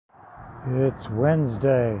It's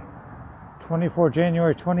Wednesday, 24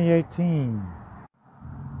 January 2018,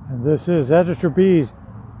 and this is Editor B's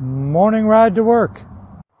Morning Ride to Work,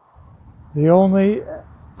 the only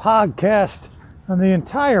podcast on the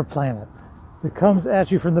entire planet that comes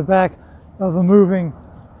at you from the back of a moving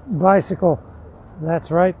bicycle.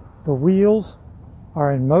 That's right, the wheels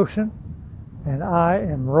are in motion, and I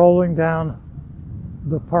am rolling down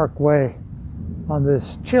the parkway on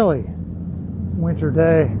this chilly winter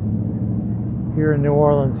day here in New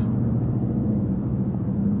Orleans.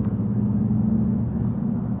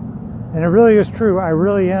 And it really is true, I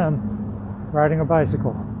really am riding a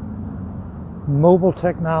bicycle. Mobile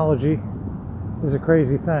technology is a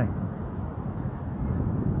crazy thing.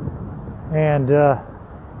 And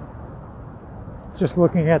just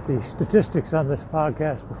looking at the statistics on this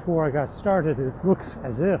podcast before I got started, it looks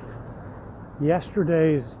as if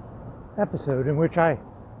yesterday's episode, in which I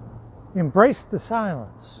embraced the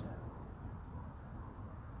silence,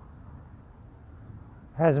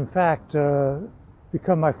 has in fact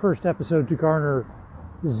become my first episode to garner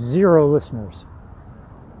 0 listeners.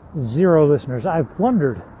 0 listeners. I've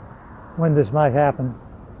wondered when this might happen,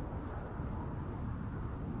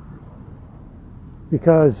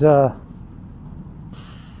 because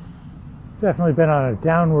definitely been on a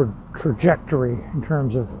downward trajectory in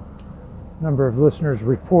terms of number of listeners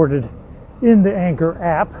reported in the Anchor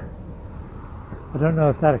app. I don't know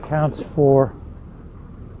if that accounts for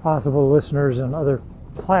possible listeners on other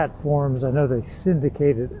platforms. I know they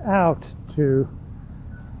syndicate it out to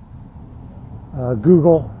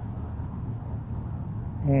Google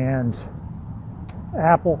and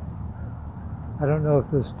Apple. I don't know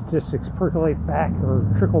if those statistics percolate back or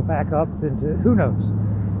trickle back up into, who knows.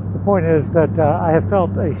 The point is that I have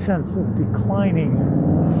felt a sense of declining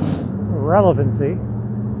relevancy.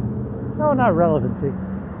 No, not relevancy,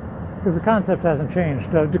 because the concept hasn't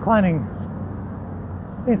changed. Declining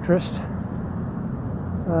interest,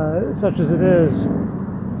 such as it is.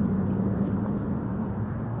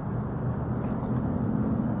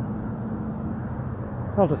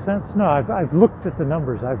 Felt a sense? No, I've looked at the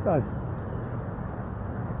numbers. I've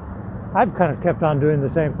kind of kept on doing the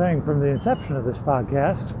same thing from the inception of this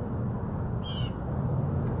podcast,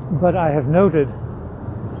 but I have noted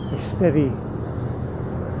a steady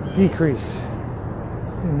decrease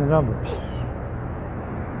in the numbers.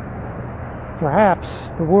 Perhaps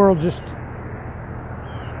the world just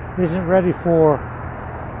isn't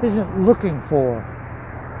looking for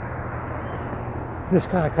this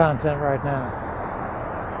kind of content right now.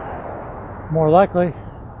 More likely,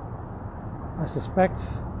 I suspect,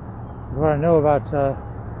 with what I know about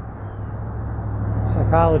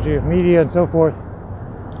psychology of media and so forth,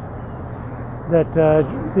 that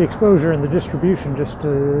the exposure and the distribution just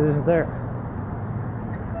isn't there.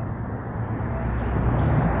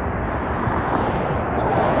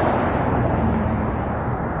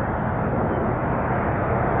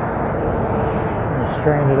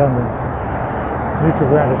 Stranded on the neutral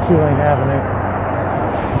ground at Tulane Avenue.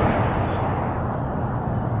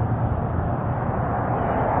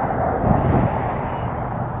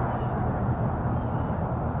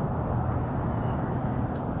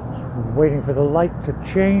 Just waiting for the light to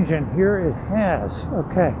change, and here it has.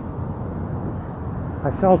 Okay.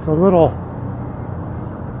 I felt a little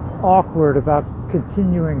awkward about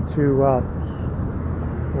continuing to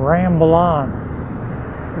ramble on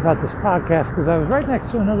about this podcast, because I was right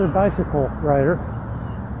next to another bicycle rider,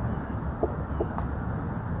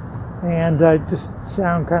 and I just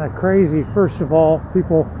sound kind of crazy. First of all,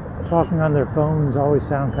 people talking on their phones always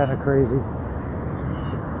sound kind of crazy,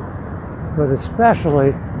 but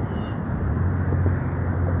especially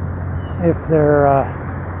if they're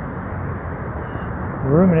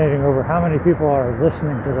ruminating over how many people are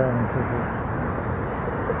listening to them and so forth.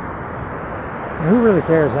 And who really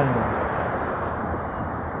cares anyway?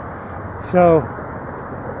 So,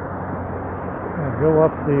 I'll go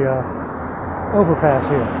up the overpass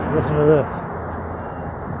here. Listen to this.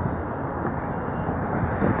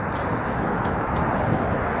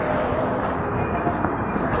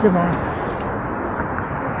 Good morning.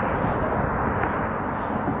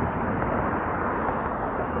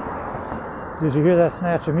 Did you hear that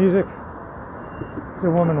snatch of music? It's a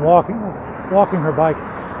woman walking her bike.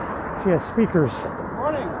 She has speakers. Good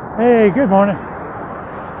morning. Hey, good morning.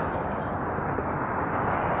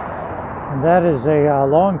 And that is a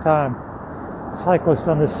long-time cyclist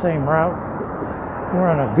on this same route. We're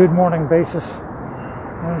on a good morning basis.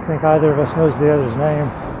 I don't think either of us knows the other's name.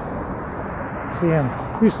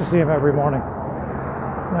 Used to see him every morning.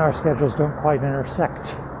 Now our schedules don't quite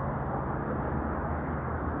intersect.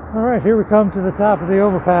 All right, here we come to the top of the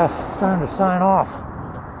overpass. It's time to sign off.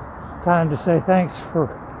 time to say thanks for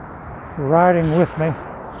riding with me.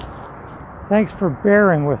 Thanks for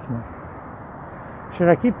bearing with me. Should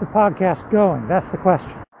I keep the podcast going? That's the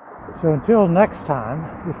question. So until next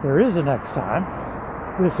time, if there is a next time,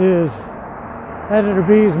 this is Editor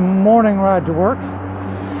B's morning ride to work.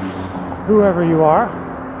 Whoever you are,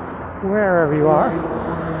 wherever you are,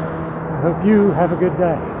 I hope you have a good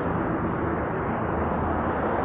day.